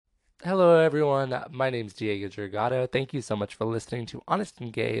everyone. My name's Diego Dragato. Thank you so much for listening to Honest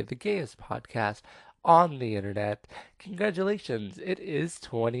and Gay, the gayest podcast on the internet. Congratulations, it is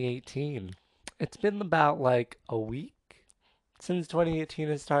 2018. It's been about like a week since 2018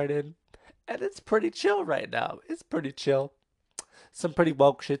 has started, and it's pretty chill right now. It's pretty chill. Some pretty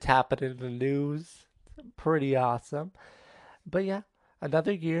woke shit's happening in the news. Pretty awesome. But yeah,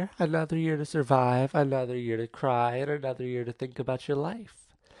 another year to survive, another year to cry, and another year to think about your life.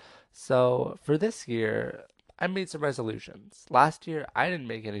 So for this year, I made some resolutions. Last year, I didn't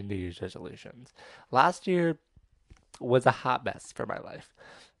make any New Year's resolutions. Last year was a hot mess for my life.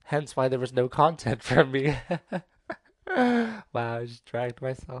 Hence why there was no content from me. Wow, I just dragged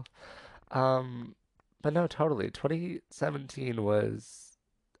myself. Um, but no, totally. 2017 was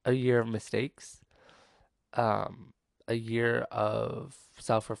a year of mistakes, um, a year of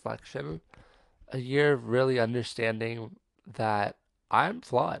self-reflection, a year of really understanding that I'm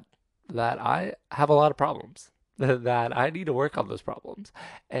flawed, that I have a lot of problems, that I need to work on those problems.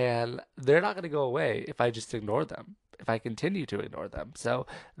 And they're not going to go away if I just ignore them, if I continue to ignore them. So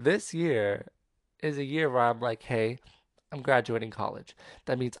this year is a year where I'm like, hey, I'm graduating college.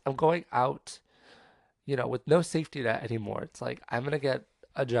 That means I'm going out, with no safety net anymore. It's like I'm going to get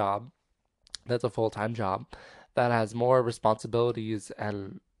a job that's a full-time job that has more responsibilities,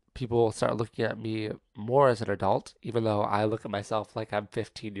 and people will start looking at me more as an adult, even though I look at myself like I'm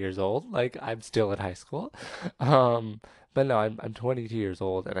 15 years old, like I'm still in high school. Um, but no, I'm 22 years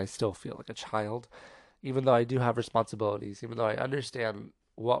old and I still feel like a child, even though I do have responsibilities, even though I understand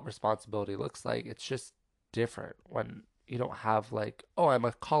what responsibility looks like. It's just different when you don't have like, oh, I'm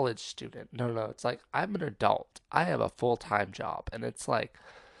a college student. No, no, it's like I'm an adult. I have a full-time job, and it's like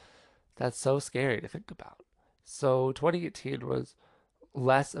that's so scary to think about. So 2018 was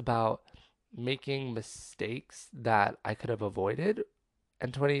less about making mistakes that I could have avoided,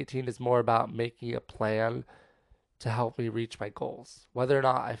 and 2018 is more about making a plan to help me reach my goals. Whether or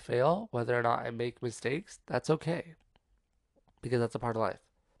not I fail, whether or not I make mistakes, that's okay because that's a part of life.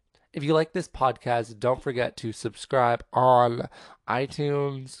 If you like this podcast, don't forget to subscribe on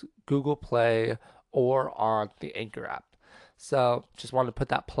iTunes, Google Play, or on the Anchor app. So just wanted to put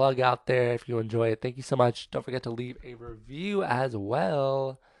that plug out there if you enjoy it. Thank you so much. Don't forget to leave a review as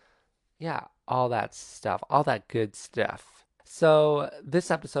well. Yeah, all that stuff, all that good stuff. So this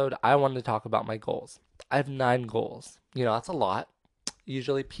episode, I wanted to talk about my goals. I have 9 goals. That's a lot.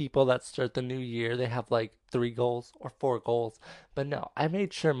 Usually people that start the new year, they have like 3 goals or 4 goals. But no, I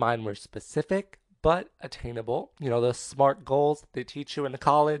made sure mine were specific but attainable. Those SMART goals they teach you in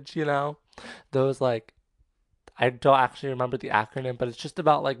college. Those like I don't actually remember the acronym, but it's just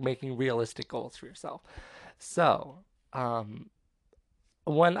about like making realistic goals for yourself. So, um,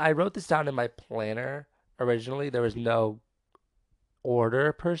 when I wrote this down in my planner originally, there was no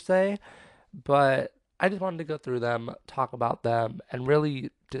order per se, but I just wanted to go through them, talk about them, and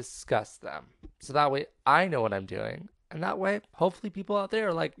really discuss them. So that way I know what I'm doing. And that way, hopefully, people out there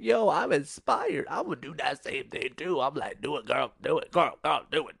are like, yo, I'm inspired. I would do that same thing too. I'm like, do it, girl. Do it, girl. Girl,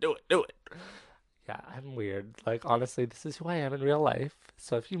 do it, do it, do it. Yeah, I'm weird. Like, honestly, this is who I am in real life.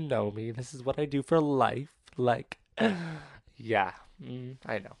 So if you know me, this is what I do for life. Like, yeah,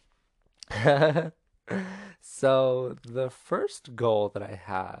 I know. So the first goal that I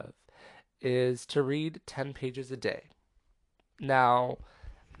have is to read 10 pages a day. Now,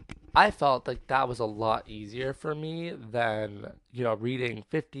 I felt like that was a lot easier for me than, reading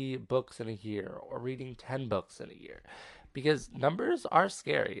 50 books in a year or reading 10 books in a year because numbers are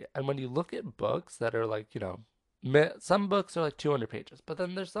scary. And when you look at books that are like, some books are like 200 pages, but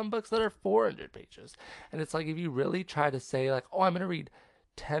then there's some books that are 400 pages. And it's like if you really try to say like, "Oh, I'm going to read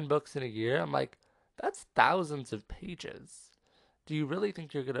 10 books in a year." I'm like, that's thousands of pages. Do you really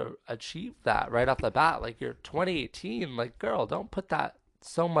think you're gonna achieve that right off the bat? Like you're 2018, like girl, don't put that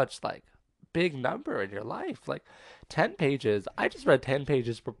so much like big number in your life. Like 10 pages. I just read 10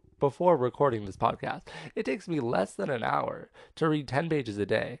 pages before recording this podcast. It takes me less than an hour to read 10 pages a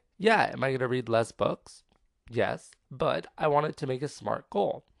day. Yeah, am I gonna read less books? Yes, but I wanted to make a smart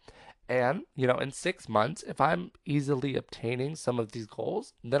goal. And, in 6 months, if I'm easily obtaining some of these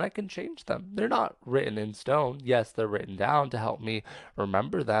goals, then I can change them. They're not written in stone. Yes, they're written down to help me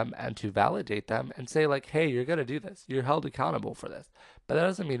remember them and to validate them and say, like, hey, you're going to do this. You're held accountable for this. But that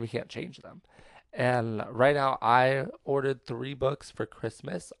doesn't mean we can't change them. And right now, I ordered 3 books for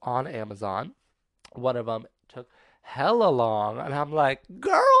Christmas on Amazon. One of them took hella long. And I'm like,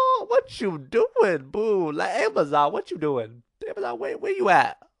 girl, what you doing, boo? Like, Amazon, what you doing? Amazon, where you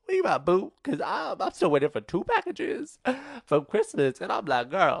at? Where you at, boo? Because I'm still waiting for 2 packages from Christmas. And I'm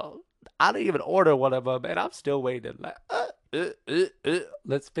like, girl, I didn't even order one of them. And I'm still waiting. Like,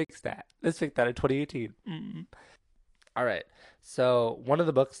 Let's fix that. Let's fix that in 2018. All right. So one of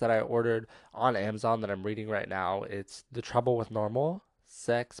the books that I ordered on Amazon that I'm reading right now, it's The Trouble with Normal: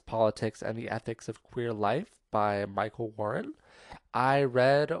 Sex, Politics, and the Ethics of Queer Life by Michael Warren. I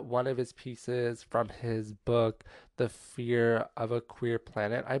read one of his pieces from his book, The Fear of a Queer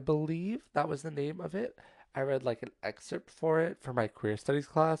Planet. I believe that was the name of it. I read like an excerpt for it for my queer studies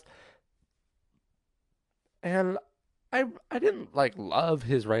class, and I didn't like love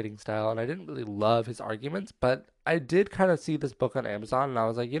his writing style and I didn't really love his arguments, but I did kind of see this book on Amazon and I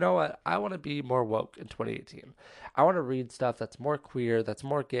was like, you know what? I want to be more woke in 2018. I want to read stuff that's more queer, that's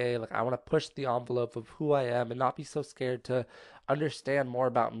more gay. Like I want to push the envelope of who I am and not be so scared to understand more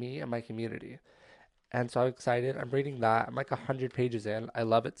about me and my community. And so I'm excited. I'm reading that. I'm like 100 pages in. I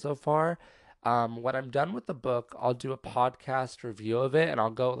love it so far. When I'm done with the book, I'll do a podcast review of it and I'll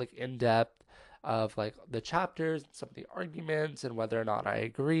go like in depth of like the chapters and some of the arguments and whether or not I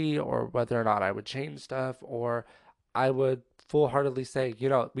agree or whether or not I would change stuff or I would full heartedly say, you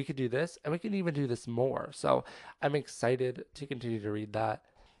know, we could do this and we can even do this more. So I'm excited to continue to read that.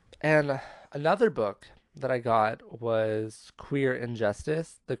 And another book that I got was Queer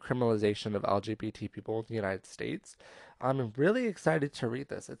Injustice: The Criminalization of LGBT People in the United States. I'm really excited to read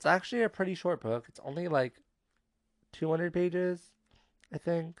this. It's actually a pretty short book. It's only like 200 pages, I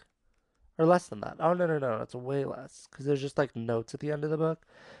think, or less than that. Oh, no, no, no, it's way less because there's just like notes at the end of the book.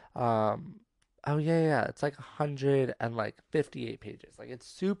 Um, oh yeah, yeah, it's like 100 and like 58 pages. Like it's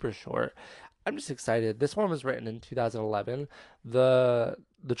super short. I'm just excited. This one was written in 2011. The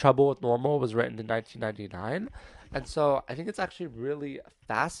Trouble with Normal was written in 1999. And so I think it's actually really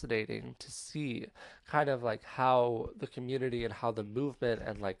fascinating to see kind of like how the community and how the movement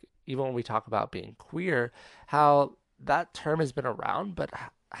and like even when we talk about being queer, how that term has been around, but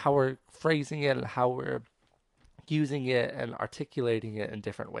how we're phrasing it and how we're using it and articulating it in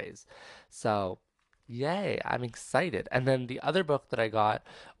different ways. So, yay, I'm excited. And then the other book that I got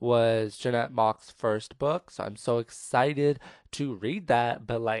was Jeanette Mock's first book. So I'm so excited to read that.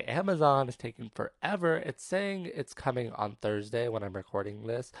 But like Amazon is taking forever. It's saying it's coming on Thursday when I'm recording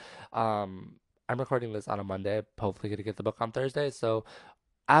this. Um, I'm recording this on a Monday, hopefully going to get the book on Thursday. So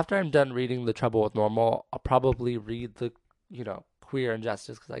after I'm done reading The Trouble with Normal, I'll probably read Queer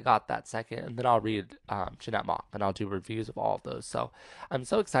Injustice because I got that second, and then I'll read Jeanette Mock and I'll do reviews of all of those. So I'm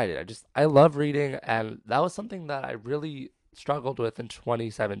so excited. I love reading, and that was something that I really struggled with in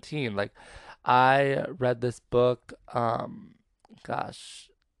 2017. Like I read this book, gosh,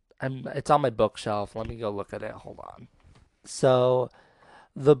 it's on my bookshelf. Let me go look at it. Hold on. So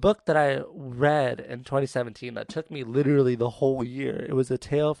the book that I read in 2017 that took me literally the whole year. It was A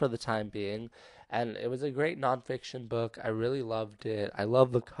Tale for the Time Being, and it was a great nonfiction book. I really loved it. I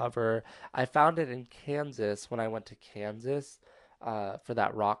love the cover. I found it in Kansas when I went to Kansas for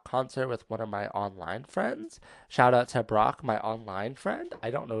that rock concert with one of my online friends. Shout out to Brock, my online friend.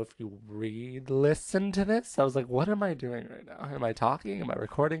 I don't know if you listen to this. I was like, what am I doing right now? Am I talking? Am I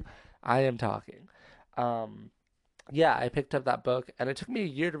recording? I am talking. Um, yeah, I picked up that book and it took me a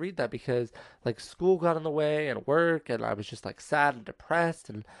year to read that because like school got in the way and work and I was just like sad and depressed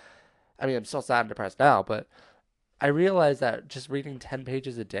and I mean I'm still sad and depressed now, but I realized that just reading 10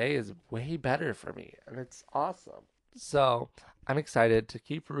 pages a day is way better for me and it's awesome. So, I'm excited to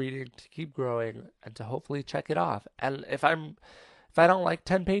keep reading, to keep growing and to hopefully check it off. And if I don't like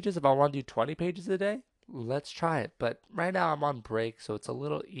 10 pages, if I want to do 20 pages a day, let's try it. But right now I'm on break, so it's a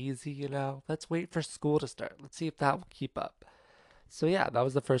little easy, you know. Let's wait for school to start. Let's see if that will keep up. So, yeah, that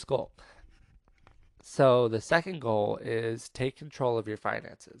was the first goal. So, the second goal is take control of your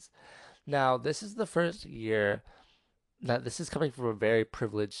finances. Now, this is the first year that this is coming from a very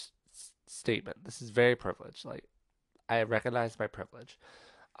privileged statement. This is very privileged. Like, I recognize my privilege.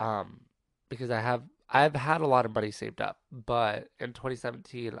 Um, because I've had a lot of money saved up, but in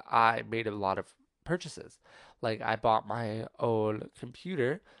 2017 I made a lot of purchases. Like I bought my own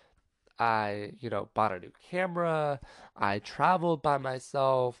computer. I, bought a new camera. I traveled by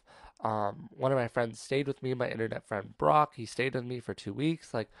myself. One of my friends stayed with me, my internet friend Brock. He stayed with me for 2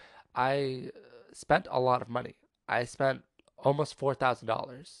 weeks. Like I spent a lot of money. I spent almost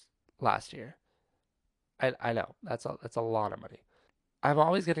 $4,000 last year. I know that's a lot of money. I'm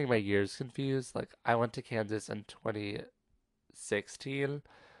always getting my years confused. Like I went to Kansas in 2016.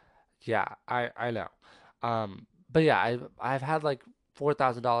 Yeah, I know. But yeah, I've had like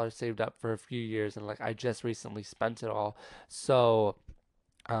 $4,000 saved up for a few years, and like I just recently spent it all. So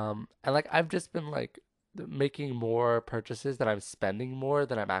and like I've just been like making more purchases that I'm spending more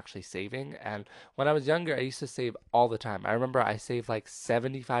than I'm actually saving. And when I was younger, I used to save all the time. I remember I saved like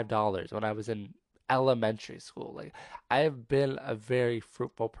 $75 when I was in elementary school. Like I've been a very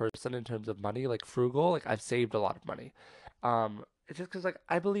fruitful person in terms of money, like frugal. Like I've saved a lot of money. It's just because like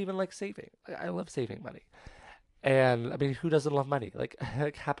I believe in like saving. Like, I love saving money. And I mean, who doesn't love money? Like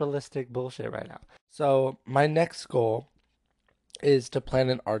capitalistic bullshit right now. So my next goal is to plan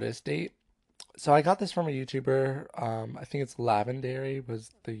an artist date. So I got this from a YouTuber. I think it's Lavendary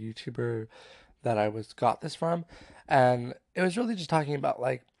was the YouTuber that I was got this from, and it was really just talking about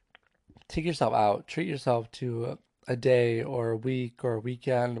like take yourself out, treat yourself to a day or a week or a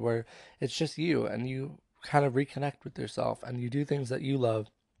weekend where it's just you and you kind of reconnect with yourself and you do things that you love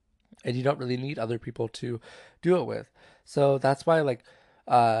and you don't really need other people to do it with. So that's why like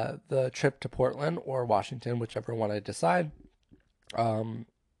the trip to Portland or Washington, whichever one I decide, um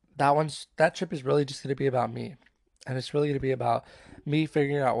that trip is really just going to be about me. And it's really going to be about me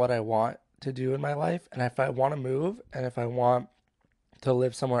figuring out what I want to do in my life and if I want to move and if I want to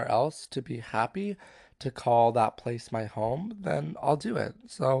live somewhere else, to be happy, to call that place my home, then I'll do it.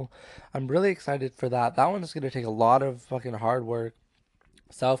 So I'm really excited for that. That one is going to take a lot of fucking hard work,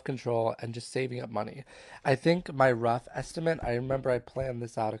 self control, and just saving up money. I think my rough estimate, I remember I planned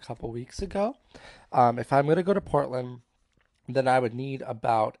this out a couple weeks ago. If I'm going to go to Portland, then I would need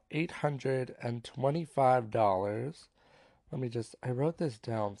about $825. Let me just, I wrote this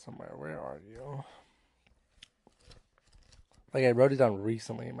down somewhere. Where are you? Like I wrote it down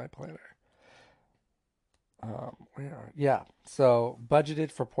recently in my planner. Yeah. So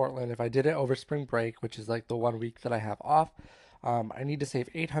budgeted for Portland. If I did it over spring break, which is like the 1 week that I have off, I need to save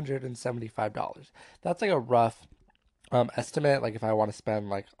 $875. That's like a rough estimate. Like if I want to spend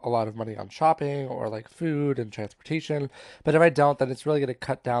like a lot of money on shopping or like food and transportation, but if I don't, then it's really going to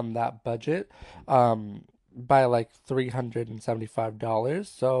cut down that budget. By like $375.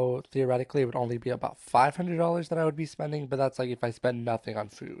 So theoretically, it would only be about $500 that I would be spending, but that's like if I spend nothing on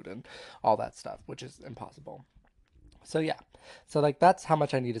food and all that stuff, which is impossible. So yeah. So like that's how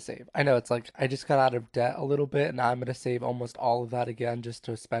much I need to save. I know it's like I just got out of debt a little bit and now I'm gonna save almost all of that again just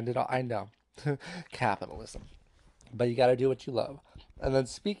to spend it all. I know. Capitalism. But you gotta do what you love. And then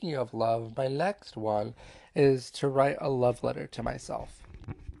speaking of love, my next one is to write a love letter to myself.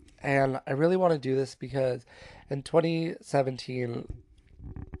 And I really want to do this because in 2017,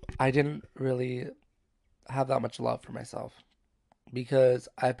 I didn't really have that much love for myself because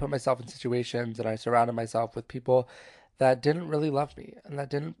I put myself in situations and I surrounded myself with people that didn't really love me and that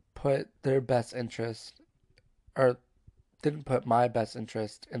didn't put their best interest or didn't put my best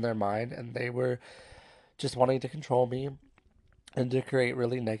interest in their mind. And they were just wanting to control me and to create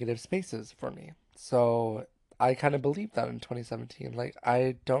really negative spaces for me. So I kind of believed that in 2017. Like,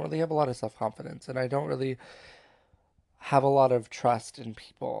 I don't really have a lot of self confidence and I don't really have a lot of trust in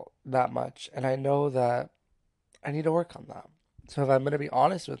people that much. And I know that I need to work on that. So if I'm going to be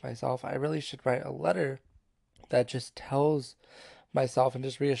honest with myself, I really should write a letter that just tells myself and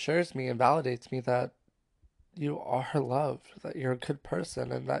just reassures me and validates me that you are loved, that you're a good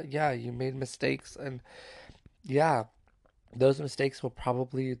person, and that, yeah, you made mistakes. And yeah, those mistakes will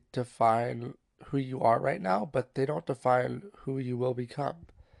probably define who you are right now, but they don't define who you will become.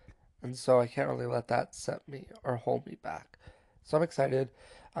 And so I can't really let that set me or hold me back. So I'm excited.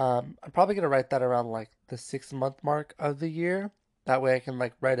 I'm probably gonna write that around like the 6 month mark of the year. That way I can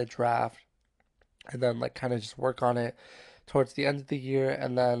like write a draft and then like kind of just work on it towards the end of the year,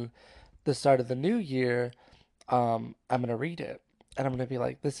 and then the start of the new year, I'm gonna read it and I'm gonna be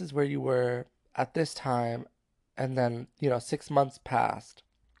like, this is where you were at this time, and then 6 months passed.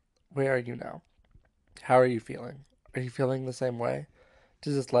 Where are you now? How are you feeling? Are you feeling the same way?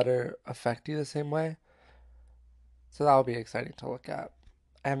 Does this letter affect you the same way? So that will be exciting to look at.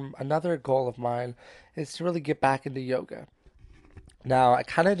 And another goal of mine is to really get back into yoga. Now, I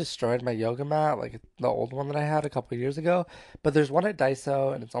kind of destroyed my yoga mat, like the old one that I had a couple years ago, but there's one at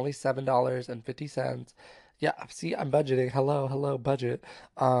Daiso and it's only $7.50. Yeah, see, I'm budgeting. Hello, hello, budget.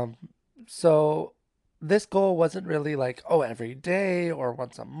 Um, so this goal wasn't really like, oh, every day or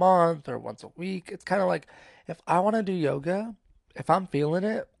once a month or once a week. It's kind of like if I want to do yoga, if I'm feeling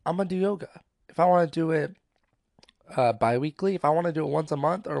it, I'm gonna do yoga. If I want to do it bi-weekly, if I want to do it once a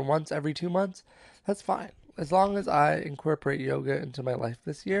month or once every 2 months, that's fine. As long as I incorporate yoga into my life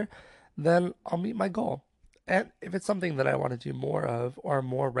this year, then I'll meet my goal. And if it's something that I want to do more of or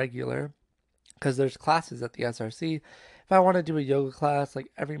more regular, because there's classes at the SRC, if I want to do a yoga class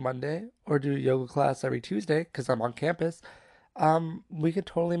like every Monday or do a yoga class every Tuesday because I'm on campus, we could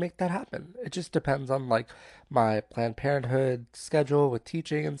totally make that happen. It just depends on like my Planned Parenthood schedule with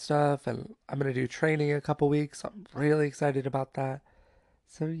teaching and stuff, and I'm gonna do training in a couple weeks. So I'm really excited about that.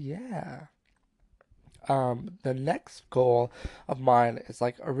 So yeah. The next goal of mine is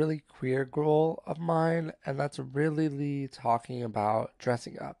like a really queer goal of mine, and that's really talking about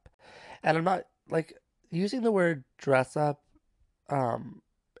dressing up. And I'm not like using the word dress up, um,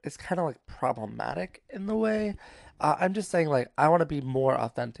 is kind of like problematic in the way. I'm just saying like I want to be more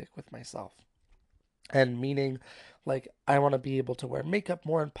authentic with myself. And meaning like I want to be able to wear makeup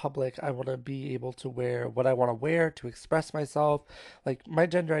more in public. I want to be able to wear what I want to wear to express myself. Like my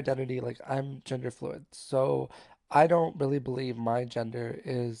gender identity, like I'm gender fluid. So I don't really believe my gender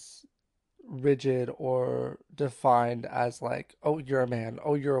is rigid or defined as like, oh, you're a man,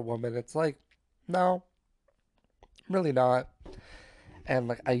 oh, you're a woman. It's like, no, really not. And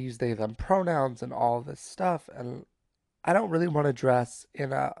like I use they them pronouns and all this stuff, and I don't really want to dress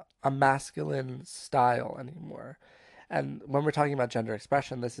in a masculine style anymore. And when we're talking about gender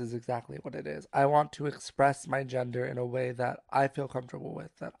expression, this is exactly what it is. I want to express my gender in a way that I feel comfortable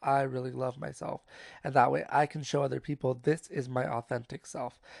with, that I really love myself. And that way I can show other people this is my authentic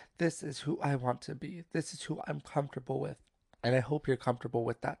self. This is who I want to be. This is who I'm comfortable with. And I hope you're comfortable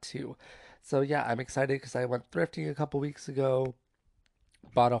with that too. So yeah, I'm excited because I went thrifting a couple weeks ago,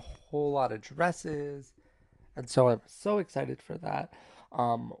 bought a whole lot of dresses, and so I'm so excited for that.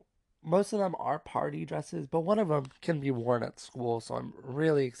 Um, most of them are party dresses, but one of them can be worn at school, so I'm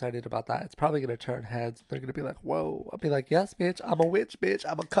really excited about that. It's probably gonna turn heads. They're gonna be like, "Whoa!" I'll be like, "Yes, bitch. I'm a witch, bitch.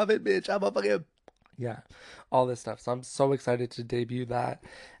 I'm a coven, bitch. I'm a fucking yeah, all this stuff." So I'm so excited to debut that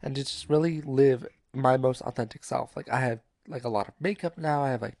and to just really live my most authentic self. Like I have like a lot of makeup now. I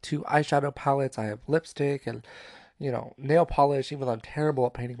have like two eyeshadow palettes. I have lipstick and nail polish, even though I'm terrible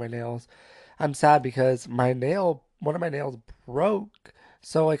at painting my nails. I'm sad because one of my nails broke,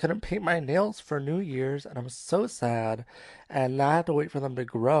 so I couldn't paint my nails for New Year's, and I'm so sad. And now I have to wait for them to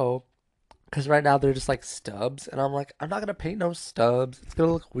grow because right now they're just like stubs, and I'm like, I'm not gonna paint no stubs. It's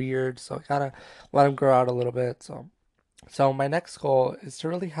gonna look weird, so I gotta let them grow out a little bit. So my next goal is to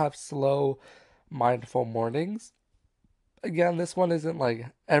really have slow, mindful mornings. Again, this one isn't like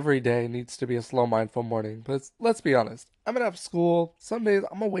every day needs to be a slow, mindful morning, but let's be honest. I'm gonna have school. Some days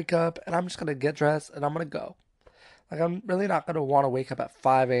I'm gonna wake up and I'm just gonna get dressed and I'm gonna go. Like, I'm really not gonna wanna wake up at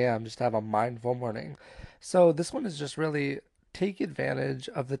 5 a.m. just to have a mindful morning. So, this one is just really take advantage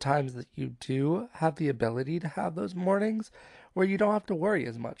of the times that you do have the ability to have those mornings where you don't have to worry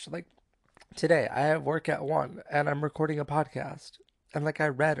as much. Like, today, I have work at 1 and I'm recording a podcast. And like I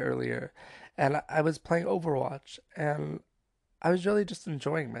read earlier, and I was playing Overwatch, and I was really just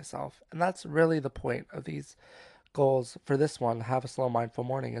enjoying myself. And that's really the point of these goals for this one. Have a slow, mindful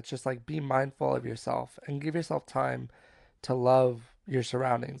morning. It's just like be mindful of yourself and give yourself time to love your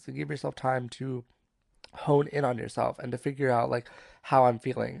surroundings and give yourself time to hone in on yourself and to figure out like how I'm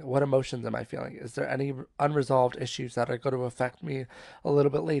feeling. What emotions am I feeling? Is there any unresolved issues that are going to affect me a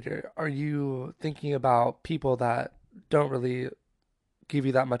little bit later? Are you thinking about people that don't really give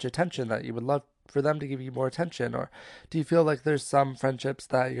you that much attention that you would love for them to give you more attention? Or do you feel like there's some friendships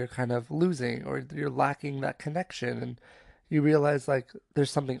that you're kind of losing or you're lacking that connection and you realize like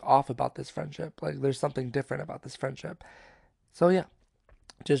there's something off about this friendship, like there's something different about this friendship? So yeah,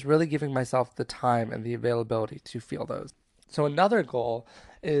 just really giving myself the time and the availability to feel those. So another goal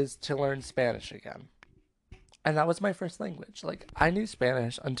is to learn Spanish again. And that was my first language. Like I knew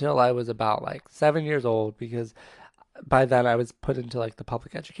Spanish until I was about like 7 years old because by then I was put into like the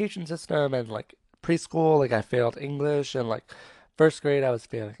public education system and like preschool, like I failed English and like first grade I was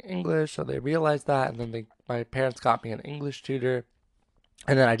failing English, so they realized that and then my parents got me an English tutor.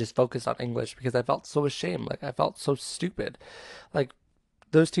 And then I just focused on English because I felt so ashamed. Like I felt so stupid. Like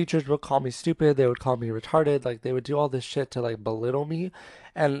those teachers would call me stupid, they would call me retarded, like they would do all this shit to like belittle me.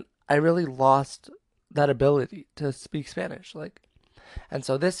 And I really lost that ability to speak Spanish. And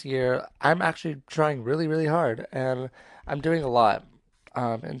so this year, I'm actually trying really hard, and I'm doing a lot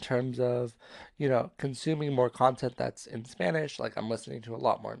in terms of, consuming more content that's in Spanish. Like, I'm listening to a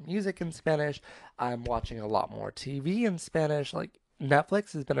lot more music in Spanish. I'm watching a lot more TV in Spanish. Like,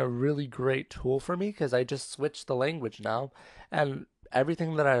 Netflix has been a really great tool for me because I just switched the language now. And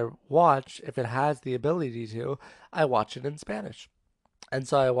everything that I watch, if it has the ability to, I watch it in Spanish. And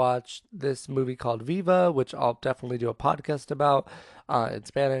so I watched this movie called Viva, which I'll definitely do a podcast about in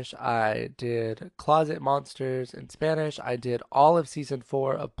Spanish. I did Closet Monsters in Spanish. I did all of season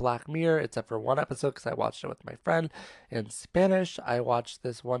 4 of Black Mirror, except for one episode because I watched it with my friend in Spanish. I watched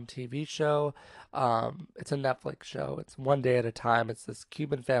this one TV show. It's a Netflix show. It's One Day at a Time. It's this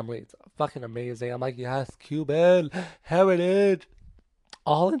Cuban family. It's fucking amazing. I'm like, yes, Cuban heritage,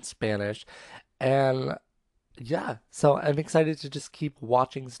 all in Spanish. And yeah, so I'm excited to just keep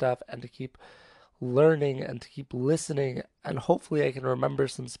watching stuff and to keep learning and to keep listening, and hopefully I can remember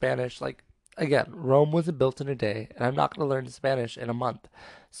some Spanish. Like Again, Rome wasn't built in a day, and I'm not going to learn Spanish in a month.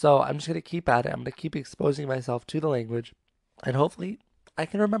 So I'm just going to keep at it. I'm going to keep exposing myself to the language, and hopefully I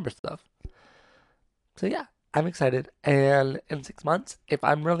can remember stuff. So yeah, I'm excited. And in 6 months, if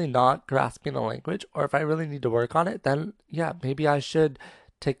I'm really not grasping the language, or if I really need to work on it, then yeah, maybe I should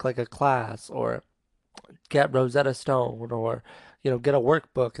take like a class or get Rosetta Stone or, get a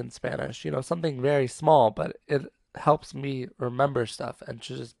workbook in Spanish, something very small, but it helps me remember stuff and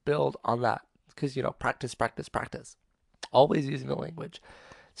to just build on that because, practice, practice, practice. Always using the language.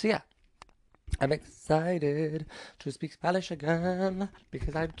 So yeah, I'm excited to speak Spanish again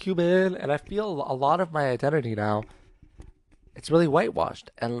because I'm Cuban and I feel a lot of my identity now. It's really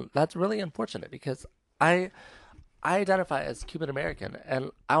whitewashed, and that's really unfortunate because I I identify as Cuban American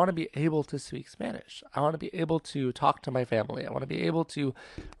and I want to be able to speak Spanish. I want to be able to talk to my family. I want to be able to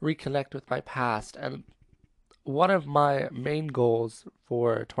reconnect with my past. And one of my main goals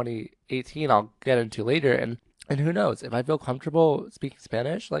for 2018, I'll get into later. And who knows, if I feel comfortable speaking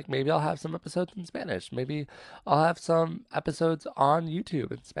Spanish, like maybe I'll have some episodes in Spanish. Maybe I'll have some episodes on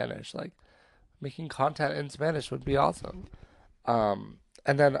YouTube in Spanish. Like making content in Spanish would be awesome.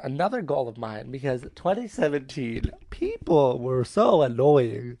 And then another goal of mine, because 2017, people were so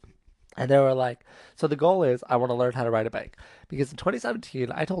annoying. And they were like, so the goal is I want to learn how to ride a bike. Because in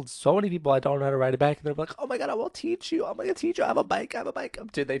 2017, I told so many people I don't know how to ride a bike. And they're like, oh my God, I will teach you. I'm going to teach you. I have a bike. I have a bike.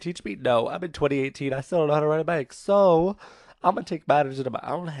 Did they teach me? No. I'm in 2018. I still don't know how to ride a bike. So I'm going to take matters into my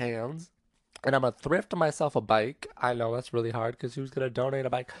own hands. And I'm going to thrift myself a bike. I know that's really hard because who's going to donate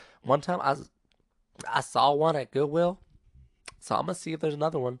a bike? One time I saw one at Goodwill. So I'm gonna see if there's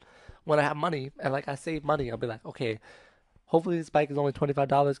another one when I have money and like I save money. I'll be like, okay, hopefully this bike is only $25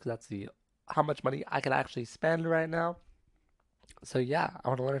 because that's the how much money I can actually spend right now. So yeah, I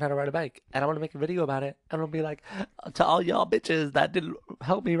want to learn how to ride a bike and I want to make a video about it. And I'll be like, to all y'all bitches that didn't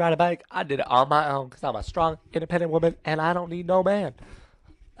help me ride a bike, I did it on my own because I'm a strong, independent woman and I don't need no man.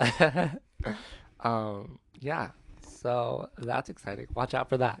 Yeah. So that's exciting. Watch out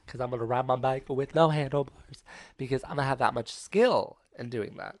for that because I'm gonna ride my bike with no handlebars because I'm gonna have that much skill in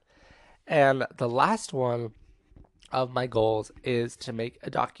doing that. And the last one of my goals is to make a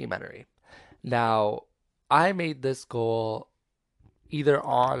documentary. Now, I made this goal either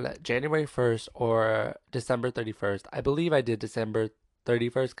on January 1st or December 31st. I believe I did December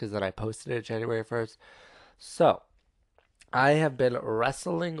 31st because then I posted it January 1st. So, I have been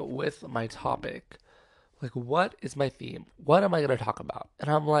wrestling with my topic. Like, what is my theme? What am I going to talk about?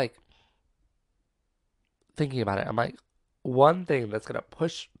 And I'm like, thinking about it. I'm like, one thing that's going to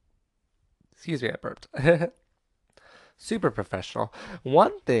push, excuse me, I burped. Super professional.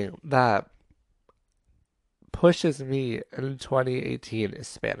 One thing that pushes me in 2018 is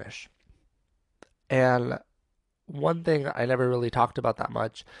Spanish. And one thing I never really talked about that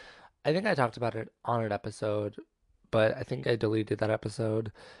much, I think I talked about it on an episode, but I think I deleted that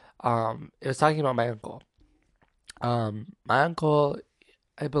episode. It was talking about my uncle. My uncle,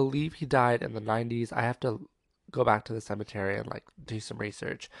 I believe he died in the 90s. I have to go back to the cemetery and like do some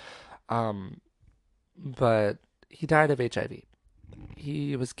research. Um, but he died of HIV.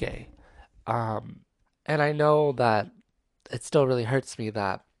 He was gay. Um, and I know that it still really hurts me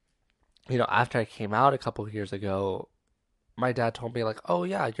that, after I came out a couple of years ago, my dad told me like, "Oh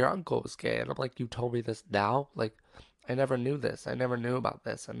yeah, your uncle was gay." And I'm like, "You told me this now?" Like, I never knew this. I never knew about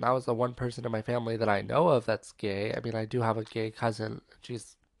this. And that was the one person in my family that I know of that's gay. I mean, I do have a gay cousin.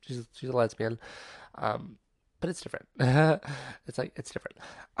 She's a lesbian. Um, but it's different. It's different.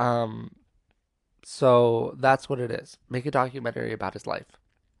 Um, so that's what it is. Make a documentary about his life.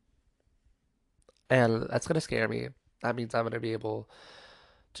 And that's gonna scare me. That means I'm gonna be able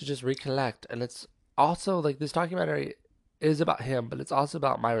to just recollect. And it's also like this documentary is about him, but it's also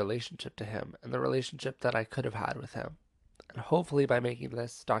about my relationship to him and the relationship that I could have had with him. And hopefully, by making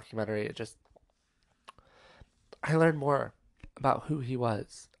this documentary, I learned more about who he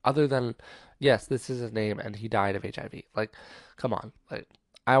was. Other than, yes, this is his name and he died of HIV. Like, come on. Like,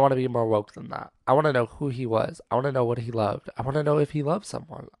 I want to be more woke than that. I want to know who he was. I want to know what he loved. I want to know if he loved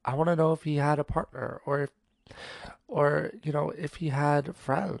someone. I want to know if he had a partner or if he had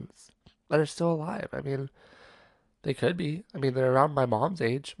friends that are still alive. I mean, they could be. I mean, they're around my mom's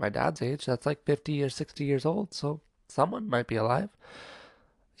age, my dad's age. That's like 50 or 60 years old. So someone might be alive.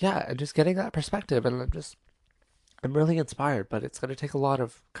 Yeah, and just getting that perspective. And I'm really inspired, but it's going to take a lot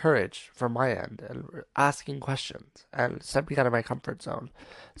of courage from my end and asking questions and stepping out of my comfort zone.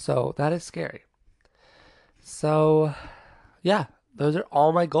 So that is scary. So, yeah, those are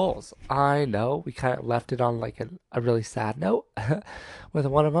all my goals. I know we kind of left it on like a really sad note with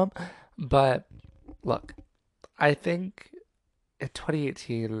one of them, but look, I think in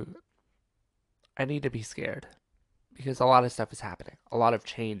 2018, I need to be scared because a lot of stuff is happening. A lot of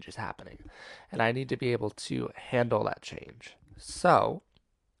change is happening. And I need to be able to handle that change. So,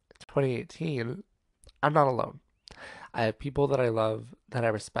 2018, I'm not alone. I have people that I love, that I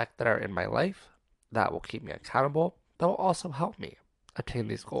respect, that are in my life, that will keep me accountable, that will also help me attain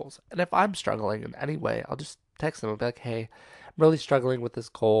these goals. And if I'm struggling in any way, I'll just text them and be like, hey, I'm really struggling with this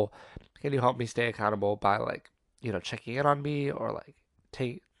goal. Can you help me stay accountable by checking in on me or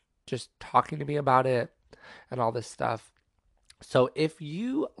take just talking to me about it and all this stuff. So if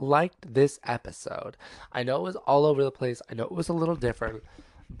you liked this episode, I know it was all over the place. I know it was a little different,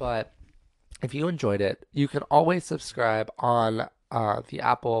 but if you enjoyed it, you can always subscribe on the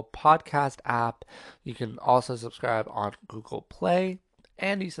Apple Podcast app. You can also subscribe on Google Play,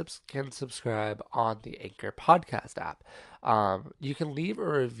 and you can subscribe on the Anchor Podcast app. You can leave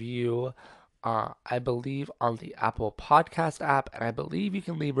a review, I believe, on the Apple Podcast app, and I believe you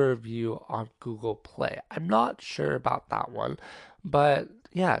can leave a review on Google Play. I'm not sure about that one, but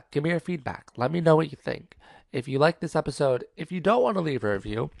yeah, give me your feedback. Let me know what you think. If you like this episode, if you don't want to leave a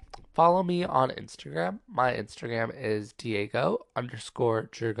review, follow me on Instagram. My Instagram is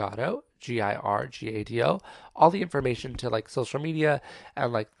Diego_Girgado, Girgado. All the information to social media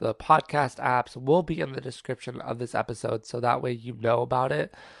and the podcast apps will be in the description of this episode, so that way you know about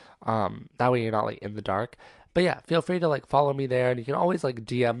it. That way you're not in the dark. But yeah, feel free to follow me there, and you can always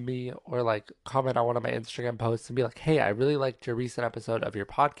DM me or comment on one of my Instagram posts and be like, "Hey, I really liked your recent episode of your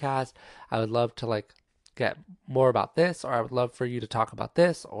podcast. I would love to get more about this, or I would love for you to talk about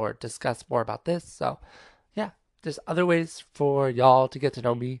this or discuss more about this." So, yeah, there's other ways for y'all to get to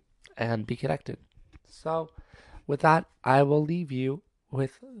know me and be connected. So, with that, I will leave you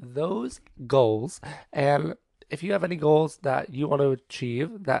with those goals. And if you have any goals that you want to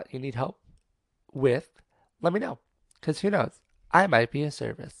achieve that you need help with, let me know. Because who knows? I might be a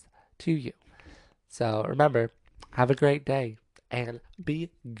service to you. So remember, have a great day and be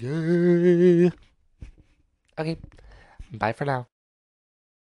good. Okay, bye for now.